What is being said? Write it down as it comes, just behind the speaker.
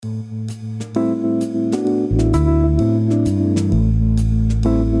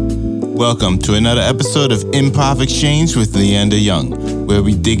Welcome to another episode of Improv Exchange with Leander Young, where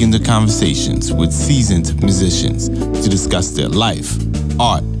we dig into conversations with seasoned musicians to discuss their life,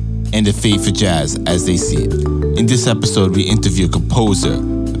 art, and their faith for jazz as they see it. In this episode, we interview a composer,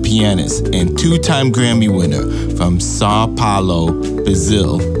 a pianist, and two-time Grammy winner from Sao Paulo,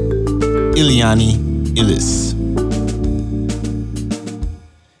 Brazil, Eliane Elias.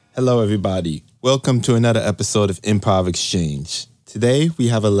 Hello, everybody. Welcome to another episode of Improv Exchange. Today, we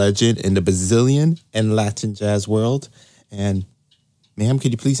have a legend in the Brazilian and Latin jazz world. And, ma'am,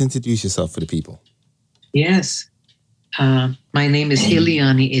 could you please introduce yourself for the people? Yes. My name is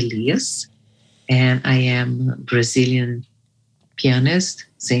Eliane Elias, and I am a Brazilian pianist,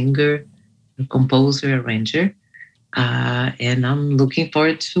 singer, composer, arranger. And I'm looking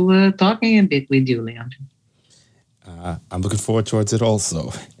forward to talking a bit with you, Leander. I'm looking forward towards it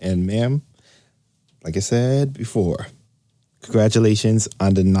also. And, ma'am, like I said before, congratulations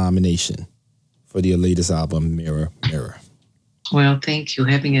on the nomination for your latest album, Mirror, Mirror. Well, thank you.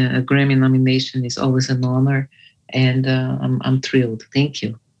 Having a Grammy nomination is always an honor, and I'm thrilled. Thank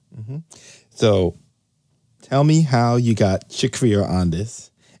you. Mm-hmm. So tell me how you got Chick Corea on this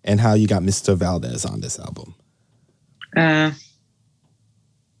and how you got Mr. Valdez on this album.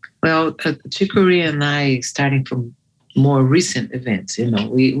 Chick Corea and I, starting from more recent events,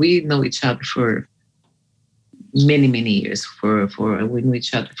 we know each other for many years. We knew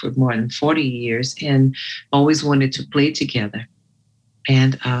each other for more than 40 years and always wanted to play together.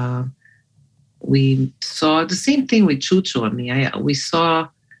 And we saw the same thing with Chucho. We saw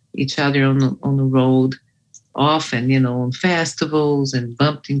each other on the road often, on festivals, and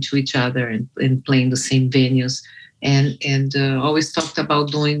bumped into each other and playing the same venues, and always talked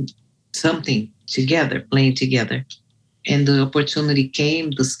about doing something together, playing together. And the opportunity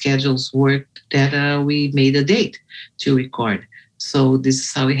came, the schedules worked, that we made a date to record. So this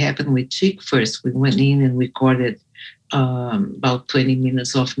is how it happened with Chick first. We went in and recorded about 20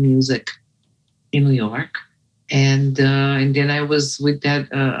 minutes of music in New York. And then I was with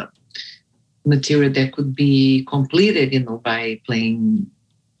that material that could be completed, by playing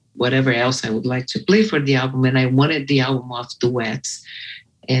whatever else I would like to play for the album. And I wanted the album of duets.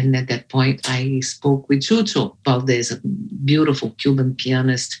 And at that point, I spoke with Chucho Valdez, a beautiful Cuban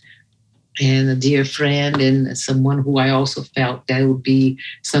pianist and a dear friend, and someone who I also felt that would be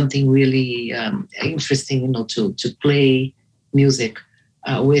something really interesting, to play music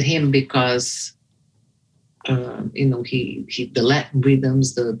with him, because he the Latin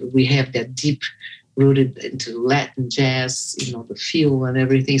rhythms, we have that deep rooted into Latin jazz, the feel and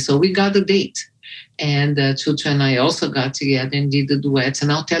everything. So we got a date. And Chucho and I also got together and did the duets.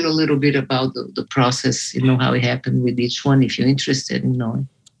 And I'll tell you a little bit about the process, how it happened with each one, if you're interested in knowing.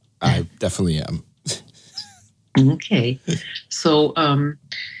 I definitely am. Okay. So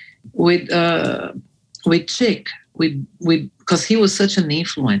with Chick, because he was such an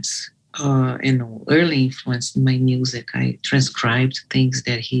influence, early influence in my music. I transcribed things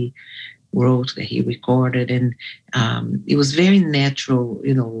that he wrote, that he recorded, and it was very natural,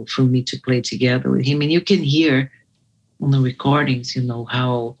 for me to play together with him. And you can hear on the recordings,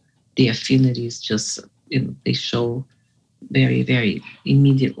 how the affinities just, they show very, very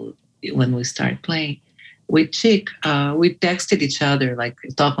immediately when we start playing. With Chick, we texted each other, like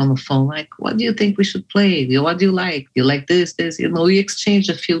talk on the phone, like, what do you think we should play? What do you like? Do you like this? We exchanged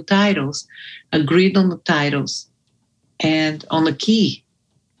a few titles, agreed on the titles and on the key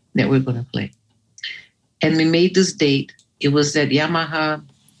that we're going to play. And we made this date. It was at Yamaha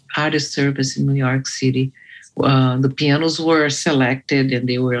Artist Service in New York City. The pianos were selected and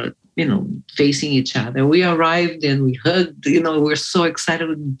they were, facing each other. We arrived and we hugged, we were so excited.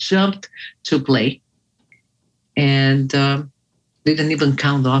 We jumped to play and didn't even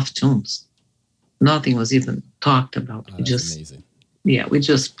count off tunes. Nothing was even talked about. Amazing. Yeah, we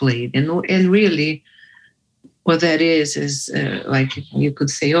just played. And really, what that is like you could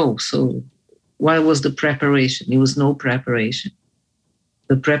say, so what was the preparation? It was no preparation.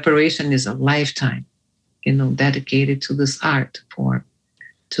 The preparation is a lifetime, dedicated to this art form,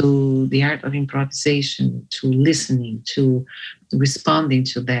 to the art of improvisation, to listening, to responding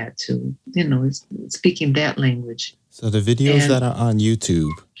to that, to, speaking that language. So the videos that are on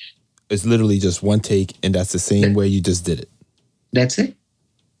YouTube is literally just one take, and that's the same way you just did it. That's it.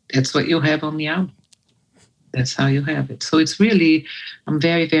 That's what you have on the album. That's how you have it. So it's really, I'm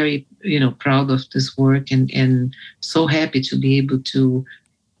very, very, proud of this work and so happy to be able to,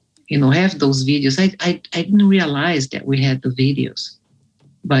 have those videos. I didn't realize that we had the videos,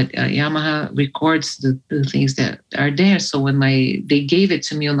 but Yamaha records the things that are there. So when they gave it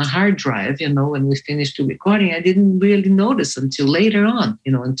to me on a hard drive, when we finished the recording, I didn't really notice until later on,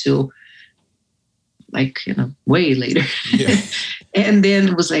 until like, way later. Yeah. And then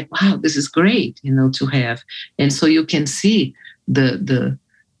it was like, wow, this is great, to have. And so you can see the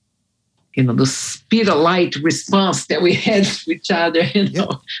the speed of light response that we had to each other,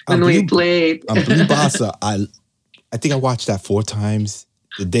 when we played. Blue Bossa, I think I watched that 4 times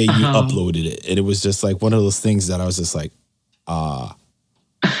the day you uploaded it. And it was just like one of those things that I was just like,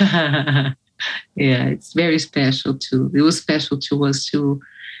 Yeah, it's very special too. It was special to us too,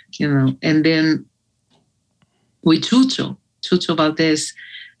 And then with Chucho Valdés,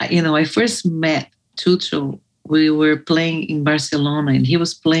 I first met Chucho. We were playing in Barcelona, and he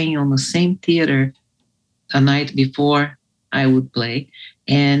was playing on the same theater a night before I would play.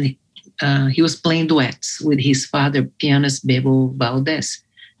 And he was playing duets with his father, pianist Bebo Valdés.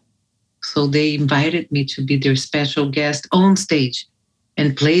 So they invited me to be their special guest on stage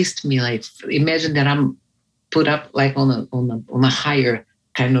and placed me like, imagine that I'm put up like on a higher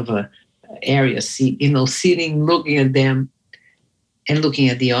kind of a area seat, sitting, looking at them and looking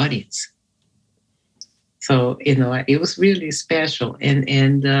at the audience. So, it was really special.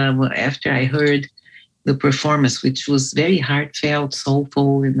 And after I heard the performance, which was very heartfelt,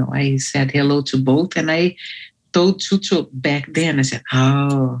 soulful, I said hello to both. And I told Chucho back then, I said,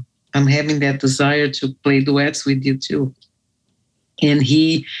 oh, I'm having that desire to play duets with you too. And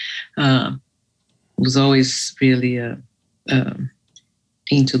he was always really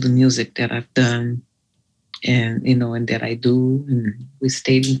into the music that I've done and, and that I do. And we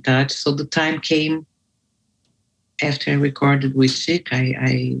stayed in touch. So the time came after I recorded with Chick,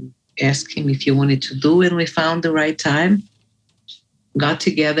 I asked him if he wanted to do, and we found the right time. Got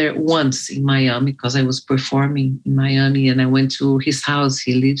together once in Miami because I was performing in Miami, and I went to his house.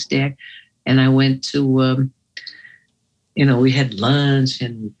 He lives there. And I went to, we had lunch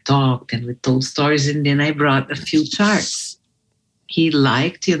and we talked and we told stories. And then I brought a few charts. He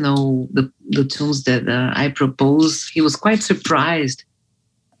liked, the tunes that I proposed. He was quite surprised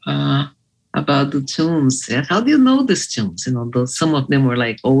about the tunes. And how do you know these tunes? Some of them were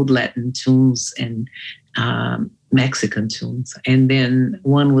like old Latin tunes and Mexican tunes. And then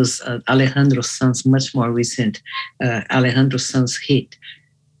one was Alejandro Sanz, much more recent, Alejandro Sanz hit.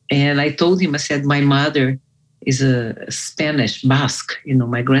 And I told him, I said, my mother is a Spanish Basque.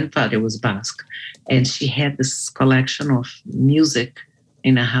 My grandfather was Basque. And she had this collection of music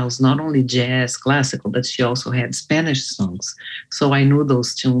in a house, not only jazz, classical, but she also had Spanish songs. So I knew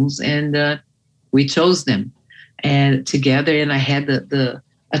those tunes, and we chose them and together. And I had a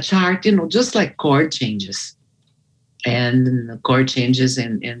chart, just like chord changes, and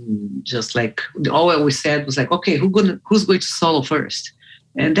just like all we said was like, okay, who's going to solo first?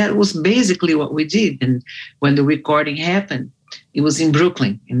 And that was basically what we did. And when the recording happened, it was in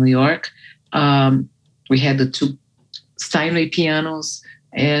Brooklyn, in New York. We had the 2 Steinway pianos,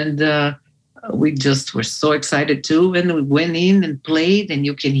 and we just were so excited too. And we went in and played, and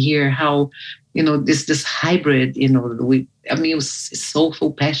you can hear how, this hybrid, it was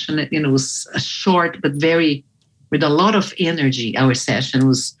soulful, passionate, it was short, but with a lot of energy. Our session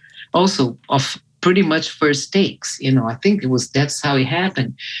was also of pretty much first takes, I think that's how it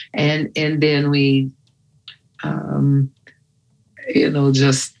happened. And then we,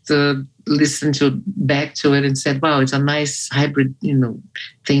 just listened back to it and said, wow, it's a nice hybrid,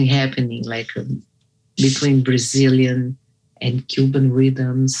 thing happening, like between Brazilian and Cuban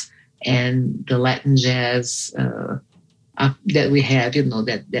rhythms and the Latin jazz that we have,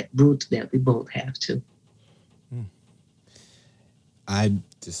 that root that we both have too. I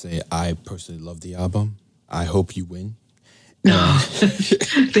just say I personally love the album. I hope you win.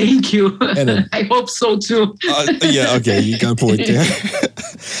 Thank you. I hope so too. Yeah, okay, you got a point there.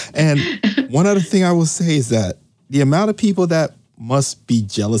 And one other thing I will say is that the amount of people that must be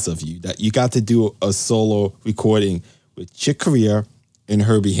jealous of you, that you got to do a solo recording with Chick Corea and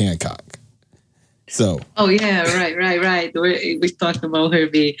Herbie Hancock. So. Oh yeah, right. We talked about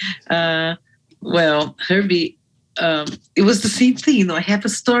Herbie. Well, Herbie. It was the same thing. I have a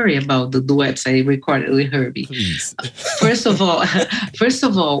story about the duets I recorded with Herbie. Please. First of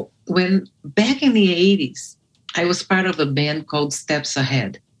all, when back in the 80s, I was part of a band called Steps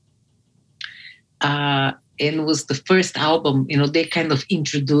Ahead. And it was the first album, they kind of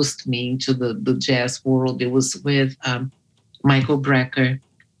introduced me into the jazz world. It was with Michael Brecker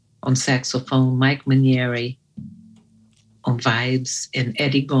on saxophone, Mike Manieri on vibes, and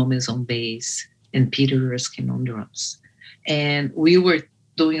Eddie Gomez on bass, and Peter Erskine on drums. And we were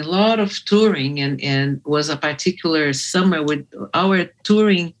doing a lot of touring, and was a particular summer with our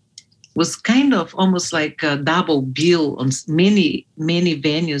touring was kind of almost like a double bill on many, many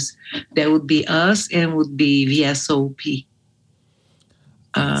venues. That would be us and would be VSOP.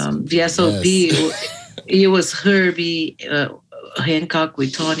 VSOP, yes. it was Herbie Hancock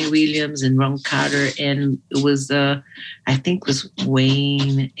with Tony Williams and Ron Carter, and it was I think it was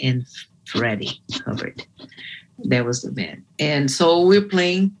Wayne and Freddie Hubbard. That was the band, and so we're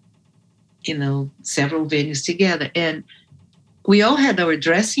playing, several venues together, and we all had our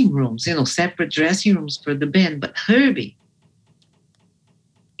dressing rooms, separate dressing rooms for the band. But Herbie,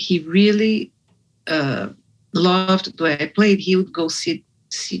 he really loved the way I played. He would go sit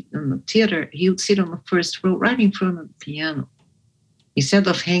in the theater. He would sit on the first row, right in front of the piano. Instead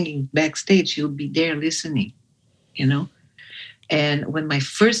of hanging backstage, he would be there listening, And when my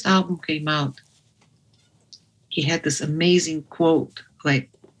first album came out, he had this amazing quote,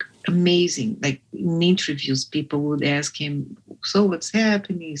 amazing. Like in interviews, people would ask him, "So what's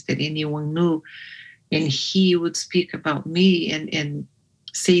happening? Is that anyone knew?" And he would speak about me and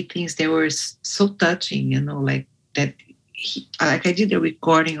say things that were so touching, like that. I did a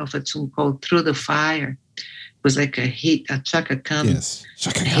recording of a tune called "Through the Fire." It was like a hit, a Chaka Khan. Yes,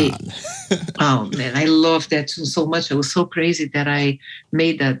 Chaka Khan. Oh man, I love that tune so much. I was so crazy that I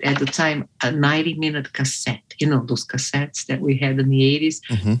made that at the time a 90-minute cassette. Those cassettes that we had in the 80s,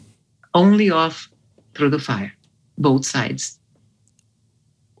 only of "Through the Fire," both sides.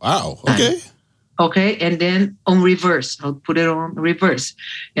 Wow. Okay. Okay, and then on reverse, I'll put it on reverse.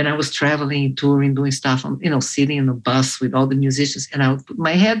 And I was traveling, touring, doing stuff, sitting in a bus with all the musicians, and I would put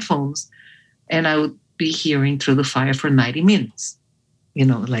my headphones, and I would be hearing "Through the Fire" for 90 minutes.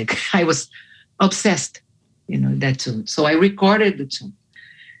 I was obsessed, that tune. So I recorded the tune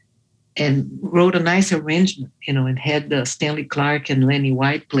and wrote a nice arrangement, and had Stanley Clarke and Lenny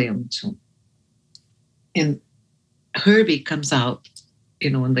White play on the tune. And Herbie comes out,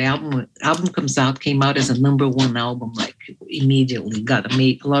 when the album came out as a #1 album, immediately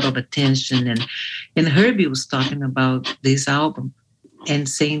made a lot of attention. And Herbie was talking about this album and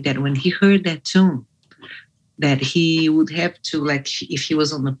saying that when he heard that tune, that he would have to, if he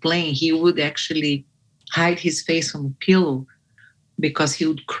was on the plane, he would actually hide his face on the pillow because he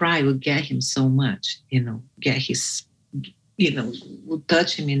would cry. It would get him so much, would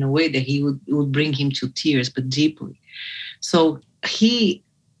touch him in a way that it would bring him to tears, but deeply. So he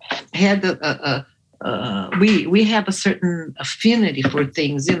had we have a certain affinity for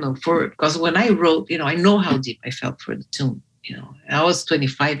things, because when I wrote, I know how deep I felt for the tune. I was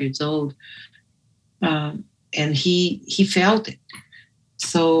 25 years old, and he felt it.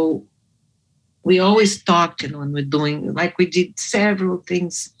 So we always talked, when we're doing, we did several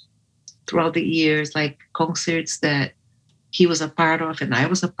things throughout the years, like concerts that he was a part of and I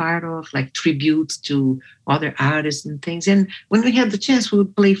was a part of, like tributes to other artists and things. And when we had the chance, we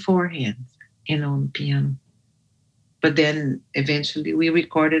would play forehand, on the piano. But then eventually we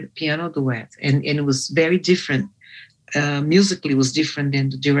recorded a piano duet, and it was very different. Musically, it was different than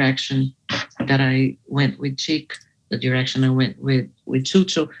the direction that I went with Chick, the direction I went with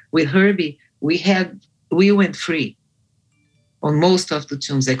Chucho. With Herbie, we went free on most of the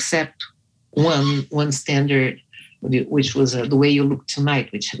tunes except one standard, which was The Way You Look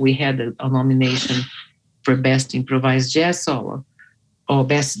Tonight, which we had a nomination for Best Improvised Jazz Solo or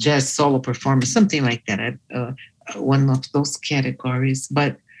Best Jazz Solo Performance, something like that, one of those categories.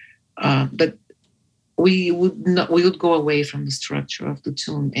 But we would go away from the structure of the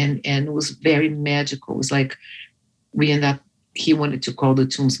tune, and it was very magical. It was like he wanted to call the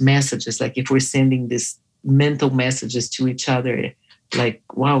tunes messages, like if we're sending these mental messages to each other, like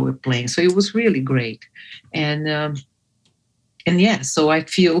while we're playing. So it was really great. And yeah, so I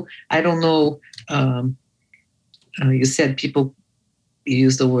feel, I don't know, you said people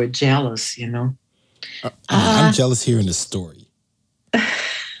use the word jealous, I'm jealous hearing the story.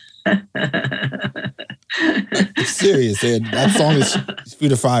 I'm serious. And that song is Through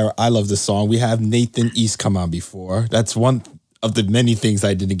the Fire. I love the song. We have Nathan East come on before. That's one of the many things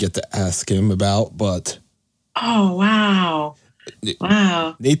I didn't get to ask him about, but... Oh, wow.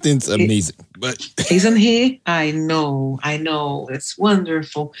 Wow. Nathan's amazing. But isn't he? I know. It's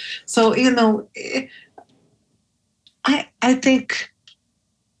wonderful. So, I think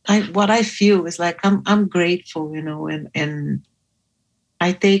what I feel is like I'm grateful, and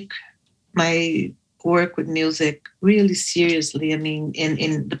I take my work with music really seriously. I mean,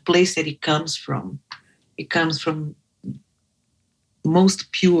 in the place that it comes from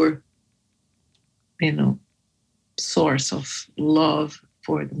most pure, source of love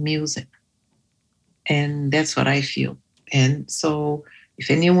for the music. And that's what I feel. And so if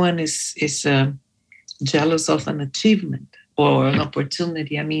anyone is jealous of an achievement or an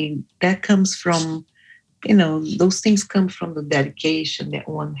opportunity, I mean, that comes from, those things come from the dedication that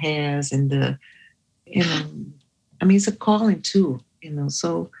one has and the, it's a calling too,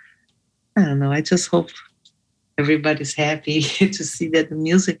 so I don't know. I just hope everybody's happy to see that the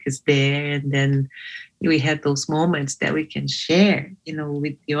music is there, and then we had those moments that we can share,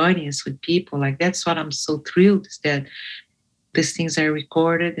 with the audience, with people. Like, that's what I'm so thrilled, is that these things are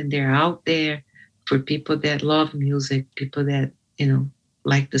recorded and they're out there for people that love music, people that,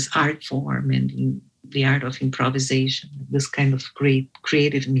 like this art form and the art of improvisation, this kind of great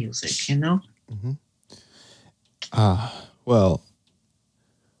creative music, Mm-hmm. Well,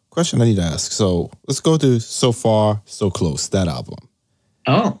 question I need to ask. So let's go to So Far, So Close, that album.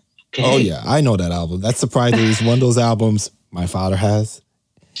 Oh, okay. Oh, yeah. I know that album. That's surprisingly is one of those albums my father has.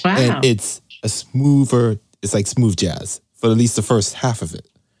 Wow. And it's it's like smooth jazz for at least the first half of it.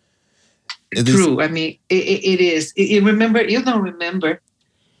 True. I mean, it is. You don't remember,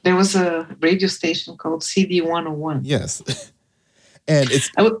 there was a radio station called CD 101. Yes. And it's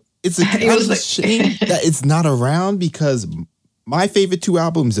a shame that it's not around, because my favorite two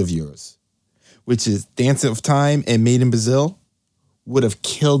albums of yours, which is Dance of Time and Made in Brazil, would have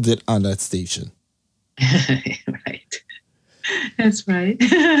killed it on that station. Right. That's right.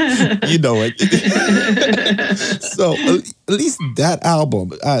 You know it. So at least that album,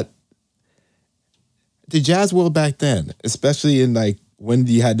 the jazz world back then, especially in like when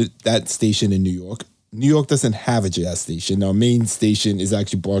you had that station in New York. New York doesn't have a jazz station. Our main station is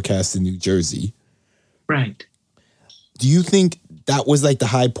actually broadcast in New Jersey. Right. Do you think that was like the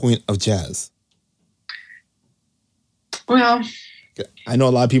high point of jazz? Well, I know a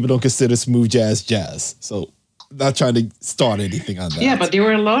lot of people don't consider smooth jazz, so not trying to start anything on that. Yeah, but there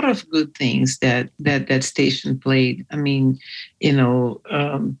were a lot of good things that station played. I mean, there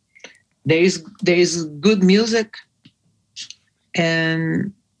is good music,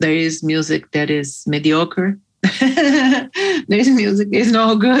 and there is music that is mediocre. There's music that is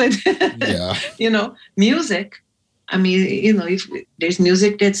no good. Yeah. Music. I mean, if there's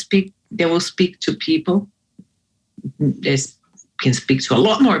music that will speak to people, can speak to a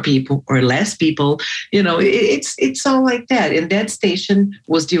lot more people or less people. It's all like that. And that station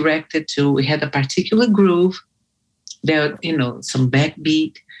was directed to. We had a particular groove that some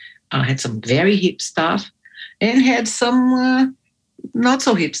backbeat, had some very hip stuff, and had some not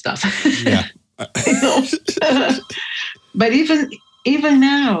so hip stuff. Yeah. But even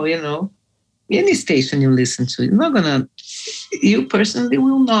now, any station you listen to, you personally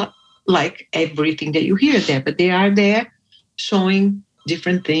will not like everything that you hear there, but they are there showing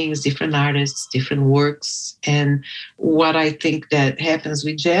different things, different artists, different works. And what I think that happens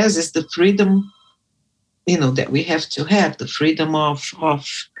with jazz is the freedom, that we have to have, the freedom of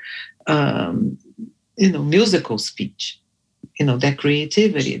musical speech, that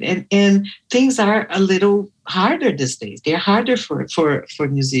creativity. And things are a little harder these days. They're harder for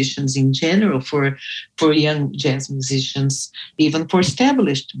musicians in general, for young jazz musicians, even for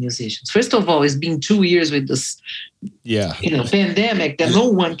established musicians. First of all, it's been 2 years with this pandemic that no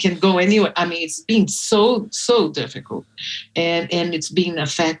one can go anywhere. I mean, it's been so difficult. And it's been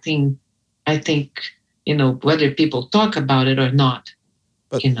affecting, I think, whether people talk about it or not.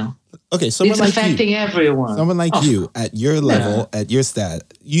 But, okay, someone it's like affecting you, everyone. Someone like you, at your level, at your stat,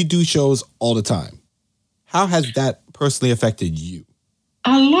 you do shows all the time. How has that personally affected you?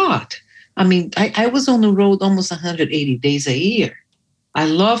 A lot. I mean, I was on the road almost 180 days a year. I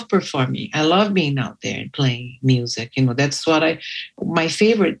love performing. I love being out there and playing music. That's what my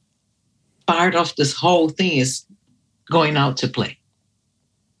favorite part of this whole thing is going out to play.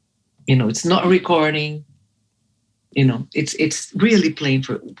 It's not recording. It's really playing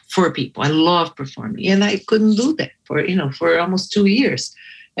for people. I love performing, and I couldn't do that for almost 2 years.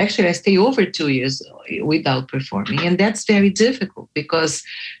 Actually, I stay over 2 years without performing, and that's very difficult because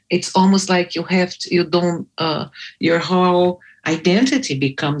it's almost like your whole identity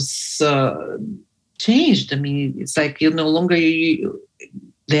becomes changed. I mean, it's like you're no longer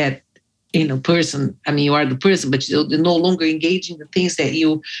that person. I mean, you are the person, but you're no longer engaging the things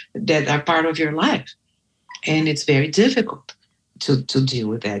that are part of your life. And it's very difficult to deal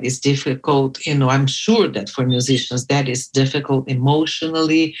with that. It's difficult, I'm sure that for musicians, that is difficult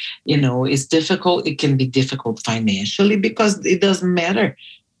emotionally, it's difficult. It can be difficult financially because it doesn't matter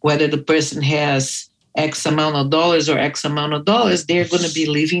whether the person has X amount of dollars or X amount of dollars, they're going to be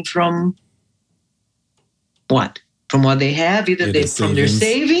living from what? From what they have, from their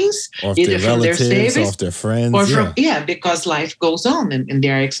savings, or either from their savings, off their friends, or from because life goes on and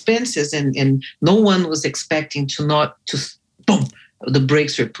there are expenses, and no one was expecting boom, the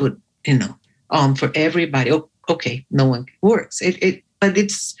brakes were put, on for everybody. Okay, no one works. But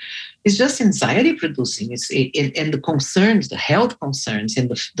it's it's just anxiety producing. And the concerns, the health concerns,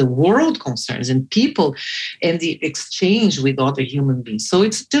 and the world concerns, and people, and the exchange with other human beings. So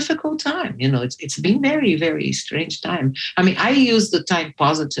it's a difficult time. It's been very, very strange time. I mean, I use the time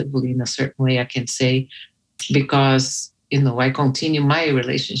positively in a certain way, I can say, because I continue my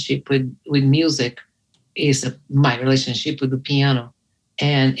relationship with music is my relationship with the piano,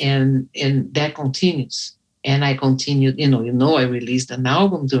 and that continues. And I continued, I released an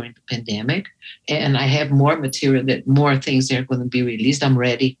album during the pandemic, and I have more material, that more things are going to be released. I'm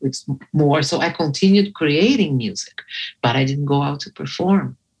ready with more. So I continued creating music, but I didn't go out to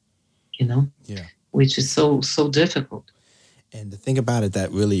perform, Yeah. Which is so difficult. And the thing about it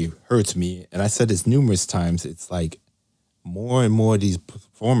that really hurts me, and I said this numerous times, it's like more and more of these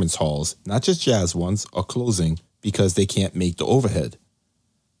performance halls, not just jazz ones, are closing because they can't make the overhead.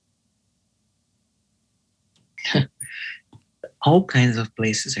 All kinds of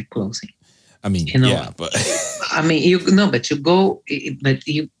places are closing. I mean, yeah, but I mean, but you go, but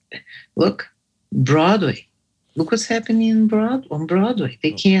you look, Broadway. Look what's happening on Broadway.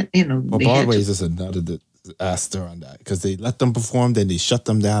 They can't, well, Broadway is just another disaster on that, because they let them perform, then they shut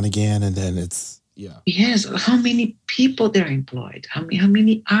them down again, and then it's Yes, how many people they're employed? How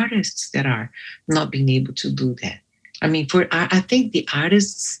many artists that are not being able to do that? I mean, I think the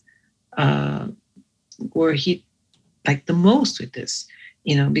artists were hit like the most with this,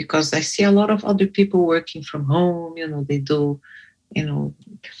 because I see a lot of other people working from home. They do,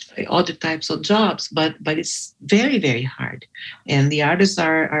 other types of jobs, but it's very, very hard, and the artists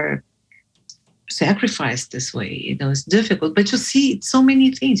are sacrificed this way. It's difficult, but you see so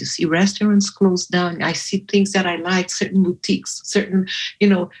many things. You see restaurants closed down. I see things that I like, certain boutiques, certain,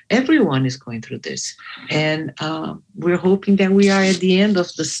 everyone is going through this. And we're hoping that we are at the end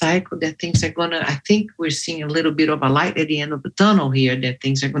of the cycle, that things are I think we're seeing a little bit of a light at the end of the tunnel here, that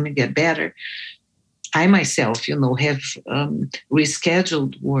things are going to get better. I myself, have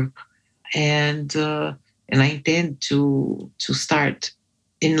rescheduled work, and I intend to start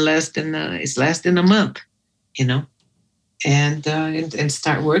in less than a month, and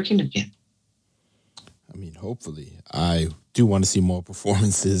start working again. I mean, hopefully. I do want to see more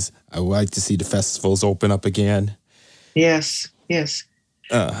performances. I would like to see the festivals open up again. Yes.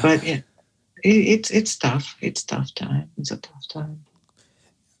 But yeah, it's tough. It's tough time. It's a tough time.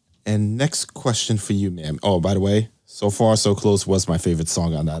 And next question for you, ma'am. Oh, by the way, So Far So Close was my favorite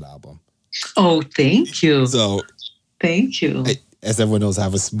song on that album. Oh, thank you. So, thank you. As everyone knows, I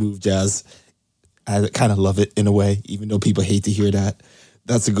have a smooth jazz. I kind of love it in a way, even though people hate to hear that.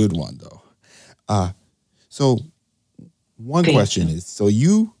 That's a good one, though. So one question is, so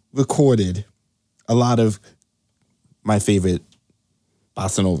you recorded a lot of my favorite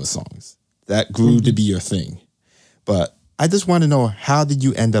bossa nova songs. That grew to be your thing. But I just want to know, how did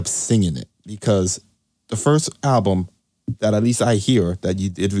you end up singing it? Because the first album that at least I hear that you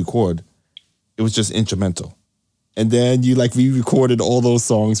did record, it was just instrumental. And then you re-recorded all those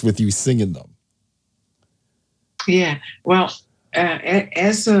songs with you singing them. Yeah. Well,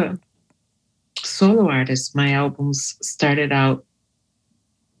 as a solo artist, my albums started out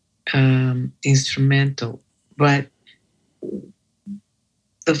instrumental. But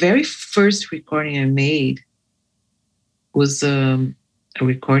the very first recording I made was a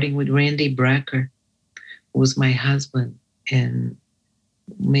recording with Randy Brecker, who was my husband and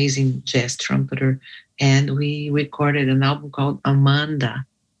amazing jazz trumpeter. And we recorded an album called Amanda,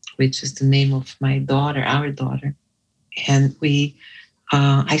 which is the name of my daughter, our daughter. And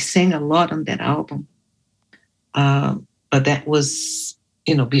I sang a lot on that album. But that was,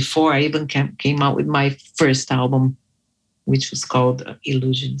 before I even came out with my first album, which was called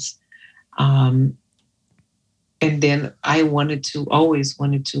Illusions. And then I always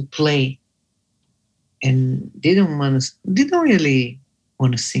wanted to play, and didn't really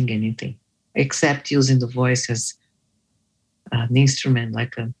want to sing anything except using the voice as an instrument,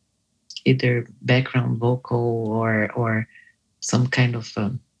 like either background vocal or some kind of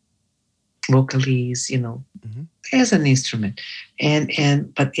vocalese, as an instrument.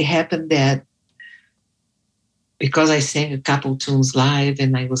 But it happened that because I sang a couple tunes live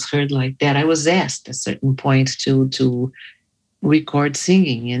and I was heard like that, I was asked at a certain point to record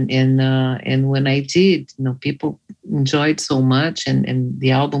singing, and when I did, people enjoyed so much, and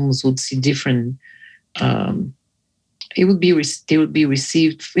the albums would see different. They would be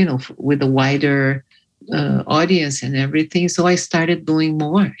received, with a wider audience and everything. So I started doing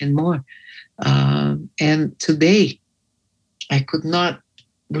more and more, and today I could not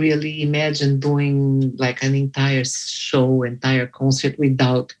really imagine doing like an entire show, entire concert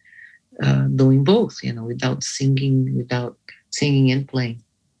without doing both, without singing and playing.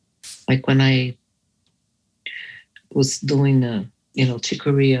 Like when I was doing, Chick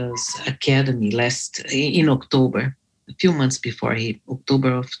Corea's Academy in October, a few months before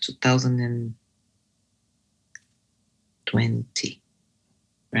October of 2020,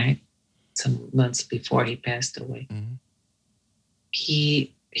 right? Some months before he passed away. Mm-hmm.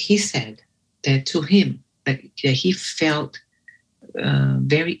 He said that to him, that he felt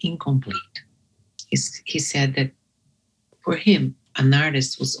very incomplete. He said that for him, an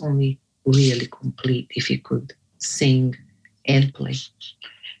artist was only really complete if he could sing and play.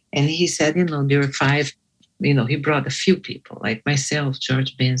 And he said, there were 5, he brought a few people like myself,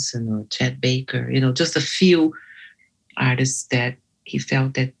 George Benson or Chet Baker, just a few artists that he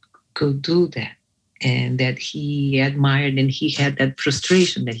felt that could do that and that he admired, and he had that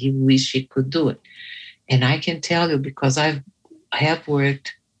frustration that he wished he could do it. And I can tell you, because I have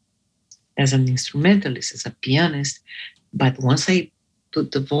worked as an instrumentalist, as a pianist, but once I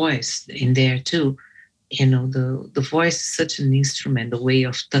put the voice in there too, the voice is such an instrument, the way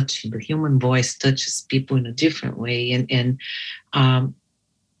of touching. The human voice touches people in a different way. And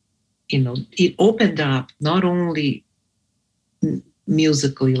it opened up not only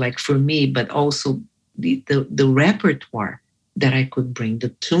musically, like for me, but also the repertoire that I could bring,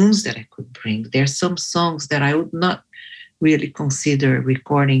 the tunes that I could bring. There are some songs that I would not really consider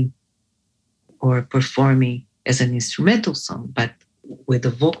recording or performing as an instrumental song, but with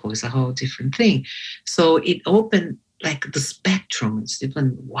the vocal is a whole different thing. So it opened like the spectrum. It's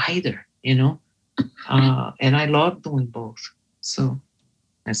even wider, and I love doing both. So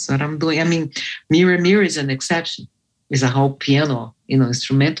that's what I'm doing. I mean, Mirror Mirror is an exception. It's a whole piano,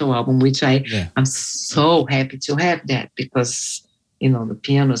 instrumental album, which I'm so happy to have that, because, the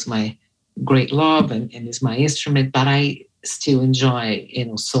piano is my great love and is my instrument, but I still enjoy,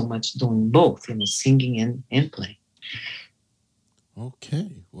 so much doing both, singing and playing.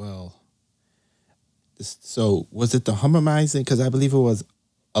 Okay, well, so was it the Harmonizing? Because I believe it was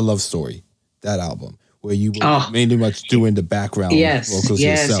A Love Story, that album, where you were mainly much doing the background vocals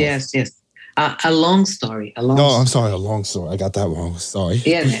yourself. Yes. A Long Story. No, I'm sorry, A Long Story. I got that wrong. Sorry.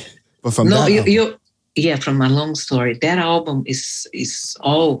 Yeah. But from that album. From A Long Story. That album is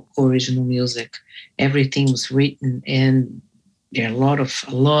all original music. Everything was written, and there are a lot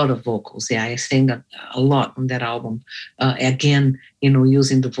of vocals. Yeah, I sang a lot on that album. Again,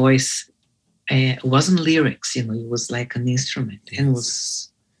 using the voice. It wasn't lyrics, it was like an instrument. Yes. And it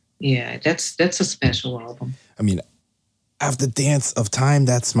was, that's a special album. I mean, After Dance of Time,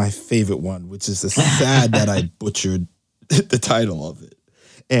 that's my favorite one, which is sad that I butchered the title of it.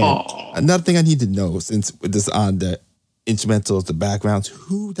 And another thing I need to know, since with this on the instrumentals, the backgrounds,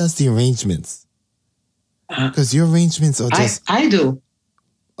 who does the arrangements? Because your arrangements are just... I do.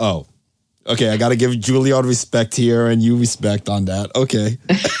 Oh, okay. I got to give Juilliard respect here and you respect on that. Okay.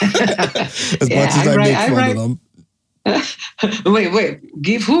 As much as I make fun of them. Wait.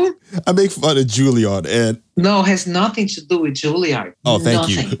 Give who? I make fun of Juilliard and... No, has nothing to do with Juilliard. Oh, thank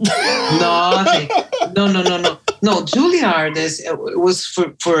you. Nothing. No, Juilliard was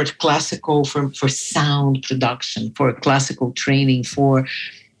for classical, for sound production, for classical training, for,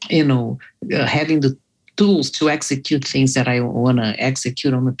 having the tools to execute things that I want to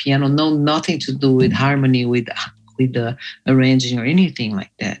execute on the piano. No, nothing to do with harmony, with the arranging or anything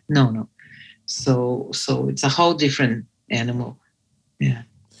like that. No. So it's a whole different animal. Yeah.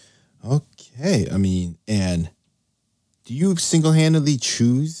 Okay. I mean, and do you single-handedly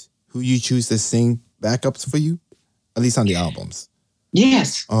choose who you choose to sing backups for you? At least on the albums.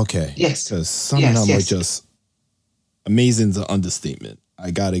 Yes. Okay. Yes. Because some of them are just amazing is an understatement. I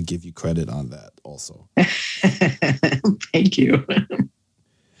got to give you credit on that also. Thank you.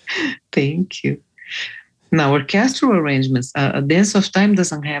 Thank you. Now, orchestral arrangements, Dance of Time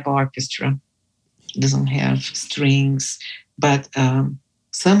doesn't have orchestra, doesn't have strings, but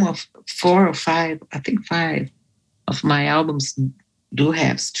some of 4 or 5, I think 5 of my albums do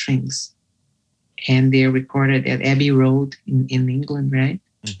have strings. And they're recorded at Abbey Road in England, right?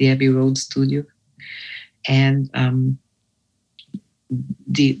 Mm-hmm. The Abbey Road studio. And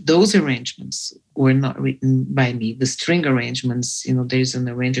those arrangements were not written by me. The string arrangements, there's an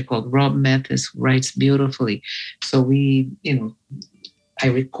arranger called Rob Mathis who writes beautifully. So we, I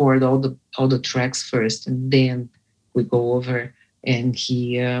record all the tracks first, and then we go over and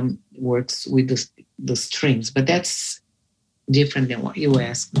he works with the strings. But that's different than what you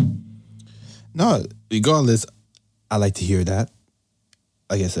asked. No, regardless, I like to hear that.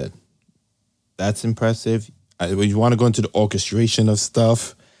 Like I said, that's impressive. When you want to go into the orchestration of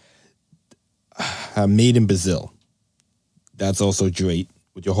stuff, Made in Brazil. That's also great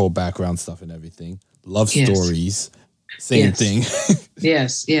with your whole background stuff and everything. Love Stories. Same Yes. thing.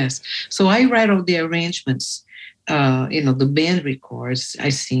 Yes, yes. So I write all the arrangements, the band records, I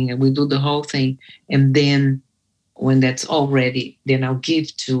sing, and we do the whole thing. And then when that's all ready, then I'll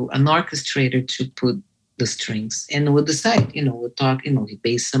give to an orchestrator to put the strings. And we'll decide, we'll talk, we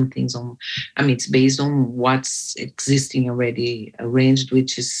base some things on, it's based on what's existing already arranged,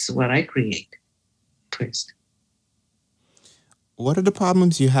 which is what I create first. What are the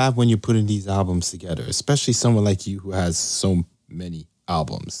problems you have when you're putting these albums together, especially someone like you who has so many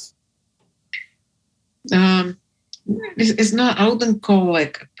albums? It's not, I wouldn't call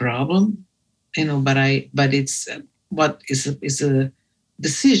like a problem, but it's what is a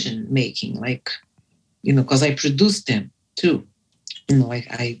decision making, like, because I produce them too.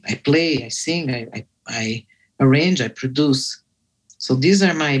 I play, I sing, I arrange, I produce. So these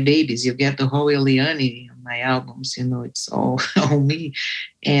are my babies. You get the whole Eliane on my albums, it's all me.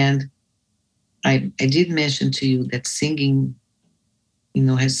 And I did mention to you that singing,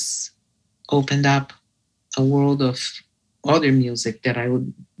 has opened up a world of other music that I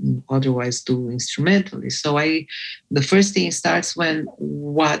would otherwise do instrumentally. So the first thing starts when,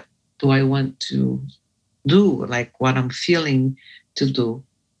 what do I want to do? Like what I'm feeling to do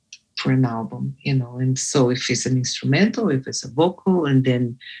for an album, and so if it's an instrumental, if it's a vocal, and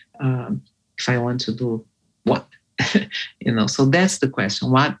then if I want to do what, so that's the question.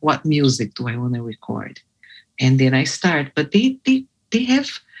 What music do I want to record? And then I start, but they have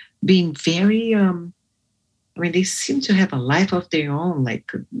been very, they seem to have a life of their own.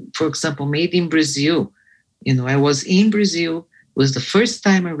 Like, for example, Made in Brazil. I was in Brazil. It was the first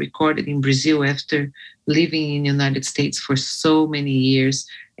time I recorded in Brazil after living in the United States for so many years.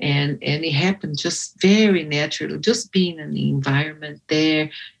 And it happened just very naturally, just being in the environment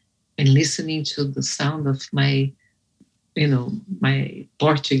there and listening to the sound of my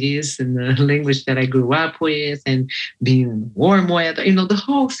Portuguese and the language that I grew up with, and being in warm weather, the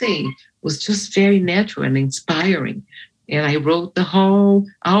whole thing was just very natural and inspiring. And I wrote the whole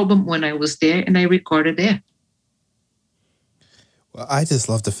album when I was there, and I recorded there. Well, I just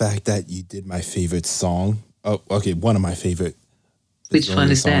love the fact that you did my favorite song. Oh, okay, one of my favorite. Which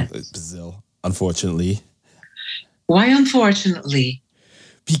one is that? Brazil, unfortunately. Why unfortunately?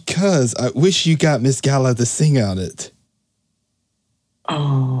 Because I wish you got Miss Gala to sing on it.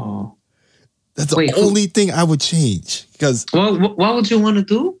 Oh. That's the only thing I would change. Because what would you want to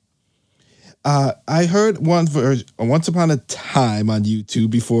do? I heard one version once upon a time on YouTube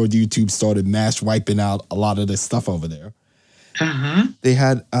before YouTube started mass wiping out a lot of this stuff over there. Uh-huh. They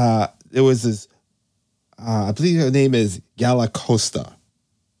had there was this I believe her name is Gala Costa.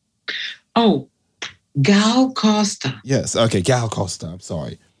 Oh, Gal Costa. Yes, okay, Gal Costa. I'm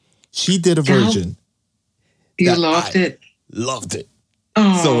sorry. She did a version. You loved it. Loved it.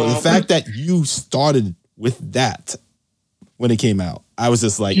 Oh, so the fact that you started with that when it came out, I was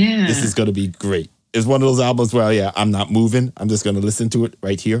just like, this is going to be great. It's one of those albums where, I'm not moving. I'm just going to listen to it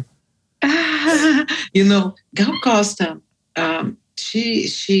right here. Gal Costa,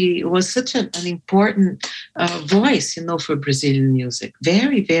 she was such an important voice, for Brazilian music.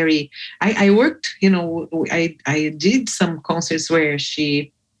 Very, very. I worked, I did some concerts where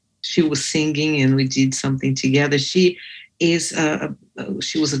she was singing and we did something together. She was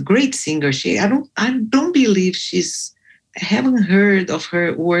a great singer. I don't believe I haven't heard of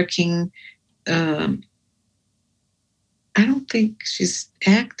her working. I don't think she's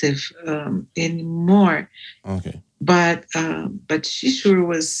active anymore. Okay. But she sure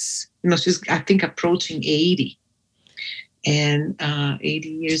was, she's, I think, approaching 80 and 80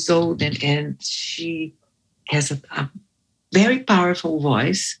 years old. And she has a very powerful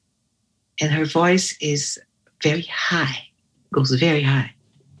voice, and her voice is very high, goes very high,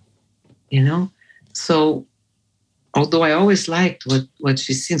 So although I always liked what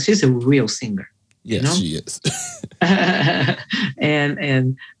she sings, she's a real singer. Yes, she is.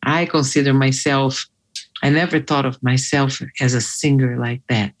 and I consider myself, I never thought of myself as a singer like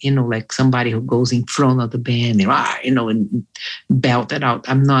that, like somebody who goes in front of the band and belt it out.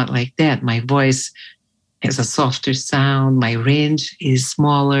 I'm not like that. My voice has a softer sound. My range is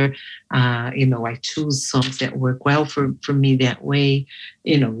smaller. I choose songs that work well for me that way,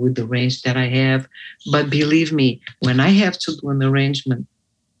 with the range that I have. But believe me, when I have to do an arrangement,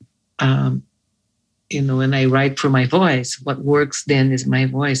 and I write for my voice, what works then is my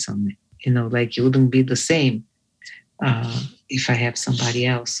voice on it. Like it wouldn't be the same if I have somebody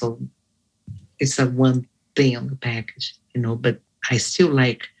else. So it's a one thing on the package, but I still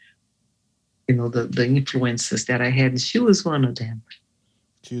like, the influences that I had. She was one of them.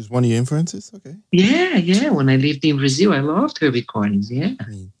 She was one of your influences? Okay. Yeah. When I lived in Brazil, I loved her recordings. Yeah.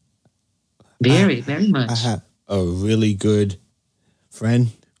 Very much. a really good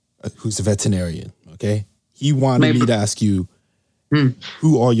friend who's a veterinarian, okay? He wanted me to ask you,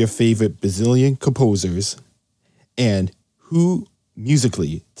 who are your favorite Brazilian composers and who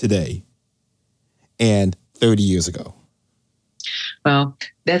musically today and 30 years ago? Well,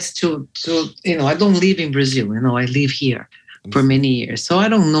 that's too, I don't live in Brazil, I live here for many years. So I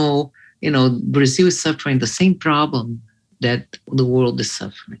don't know, Brazil is suffering the same problem that the world is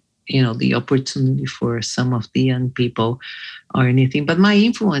suffering, the opportunity for some of the young people or anything. But my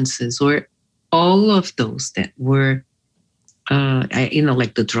influences were all of those that were,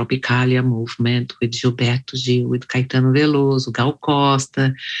 like the Tropicalia movement with Gilberto Gil, with Caetano Veloso, Gal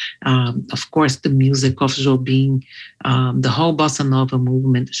Costa, of course, the music of Jobim, the whole Bossa Nova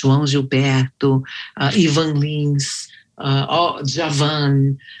movement, João Gilberto, Ivan Lins,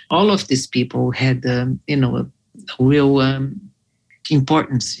 Djavan, all of these people had, a real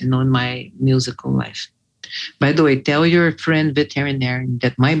importance, in my musical life. By the way, tell your friend veterinarian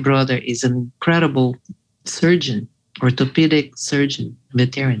that my brother is an incredible surgeon, orthopedic surgeon,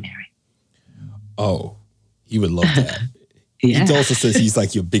 veterinary. Oh, he would love that. Yeah. He also says he's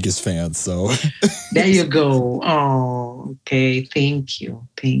like your biggest fan, so. There you go. Oh, okay. Thank you.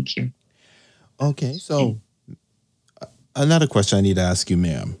 Okay, so another question I need to ask you,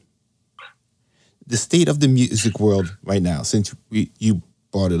 ma'am. The state of the music world right now, since you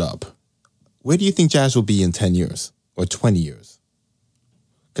brought it up, where do you think jazz will be in 10 years or 20 years?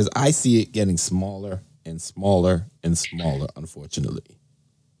 Because I see it getting smaller and smaller and smaller, unfortunately.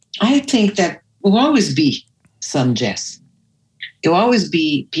 I think that will always be some jazz. There will always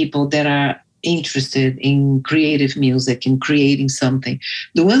be people that are interested in creative music and creating something.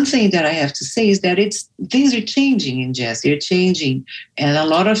 The one thing that I have to say is that things are changing in jazz. They're changing, and a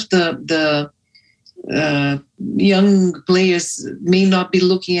lot of the young players may not be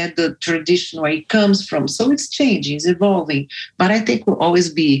looking at the tradition where it comes from. So it's changing, it's evolving. But I think will always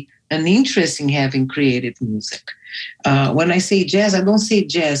be an interest in having creative music. When I say jazz, I don't say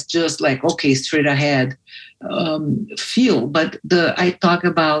jazz just like, okay, straight ahead feel, but I talk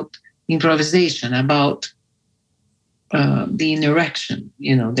about improvisation, about the interaction,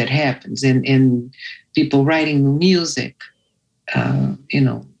 that happens and people writing new music,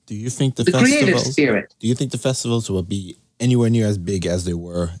 Do you think the creative spirit? Do you think the festivals will be anywhere near as big as they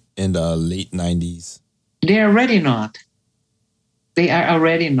were in the late 90s? They're already not. They are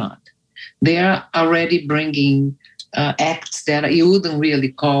already not. They are already bringing acts that you wouldn't really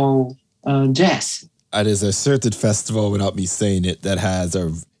call jazz. There's a certain festival, without me saying it, that has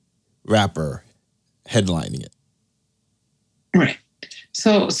a rapper headlining it. Right.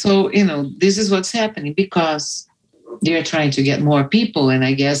 So this is what's happening because they're trying to get more people, and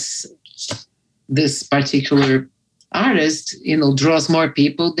I guess this particular artist, draws more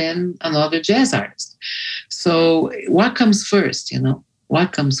people than another jazz artist. So what comes first,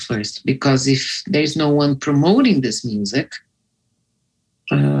 What comes first? Because if there's no one promoting this music,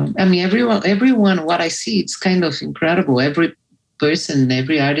 everyone, what I see, it's kind of incredible. Every person,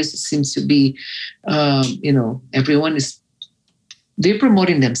 every artist seems to be, everyone they're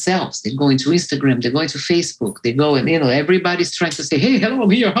promoting themselves. They're going to Instagram, they're going to Facebook, they go and, everybody's trying to say, hey, hello,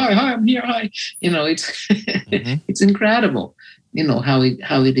 I'm here, hi, I'm here, hi. It's, it's incredible, how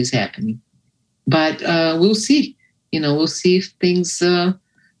it is happening. But we'll see, we'll see if things,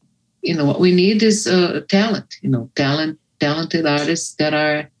 what we need is talent, talented artists that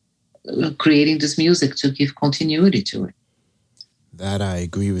are creating this music to give continuity to it. That I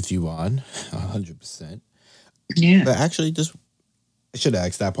agree with you on 100%. Yeah. But actually, I should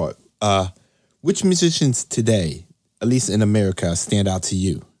ask that part. Which musicians today, at least in America, stand out to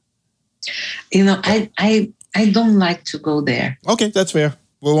you? I don't like to go there. Okay, that's fair.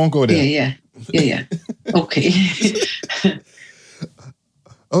 We won't go there. Yeah. Okay.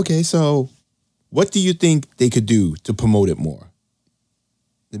 Okay, so what do you think they could do to promote it more?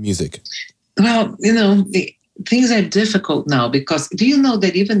 The music. Well, things are difficult now because do you know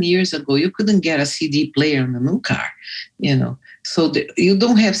that even years ago you couldn't get a CD player in a new car, So you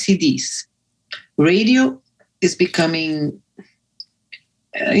don't have CDs. Radio is becoming,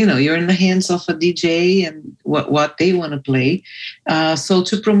 you're in the hands of a DJ and what they want to play. So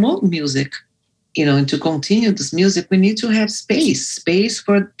to promote music, and to continue this music, we need to have space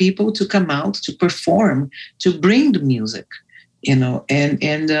for people to come out, to perform, to bring the music, and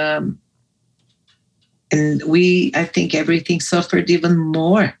I think everything suffered even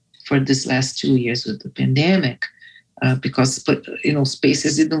more for this last 2 years with the pandemic. Because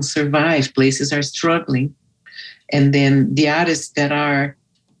spaces didn't survive, places are struggling, and then the artists that are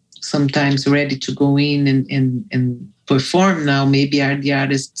sometimes ready to go in and perform now maybe are the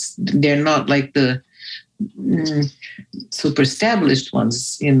artists. They're not like the super established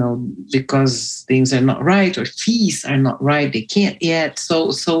ones, you know, because things are not right or fees are not right. They can't yet.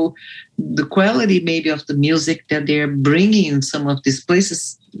 So the quality maybe of the music that they're bringing in some of these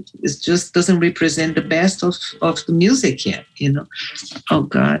places is just doesn't represent the best of the music yet, you know. Oh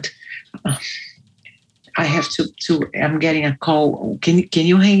God. I have to I'm getting a call. Can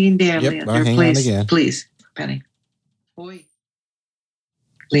you hang in there, Yep, Leander, I'll hang please? on again. Please. Penny. Oi.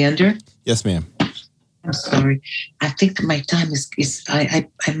 Leander? Yes, ma'am. I'm sorry. I think my time is I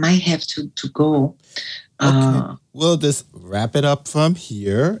might have to go. Okay. We'll just wrap it up from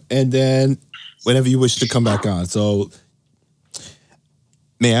here, and then whenever you wish to come back on. So,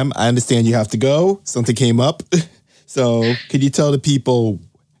 ma'am, I understand you have to go. Something came up. So, could you tell the people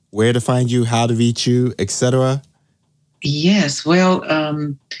where to find you, how to reach you, etc.? Yes. Well,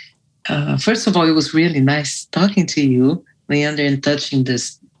 first of all, it was really nice talking to you, Leander, and touching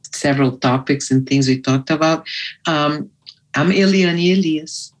this several topics and things we talked about. I'm Eliane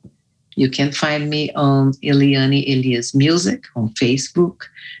Elias. You can find me on Eliane Elias Music on Facebook.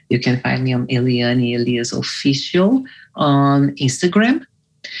 You can find me on Eliane Elias Official on Instagram.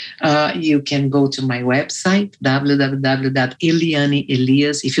 You can go to my website,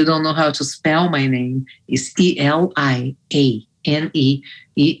 www.elianeelias. If you don't know how to spell my name, it's ELIANEELIAS.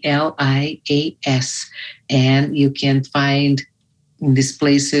 And you can find in these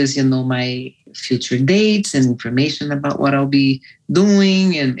places, you know, my future dates and information about what I'll be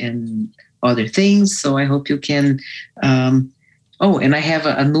doing and other things. So I hope you can. And I have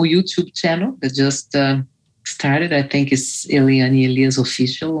a new YouTube channel that just started. I think it's Eliane Elias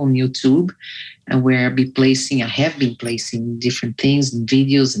Official on YouTube, and where I have been placing different things and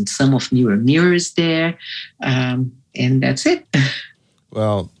videos and some of newer mirrors there. And that's it.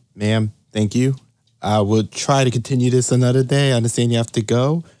 Well, ma'am, thank you. I will try to continue this another day. I understand you have to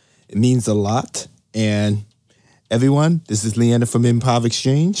go. It means a lot. And everyone, this is Leander from Improv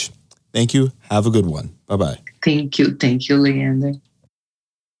Exchange. Thank you. Have a good one. Bye-bye. Thank you. Thank you, Leander.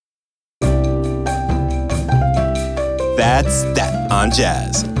 That's that on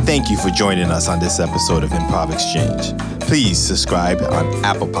jazz. Thank you for joining us on this episode of Improv Exchange. Please subscribe on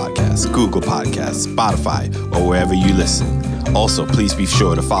Apple Podcasts, Google Podcasts, Spotify, or wherever you listen. Also, please be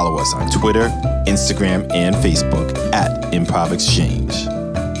sure to follow us on Twitter, Instagram, and Facebook at Improv Exchange.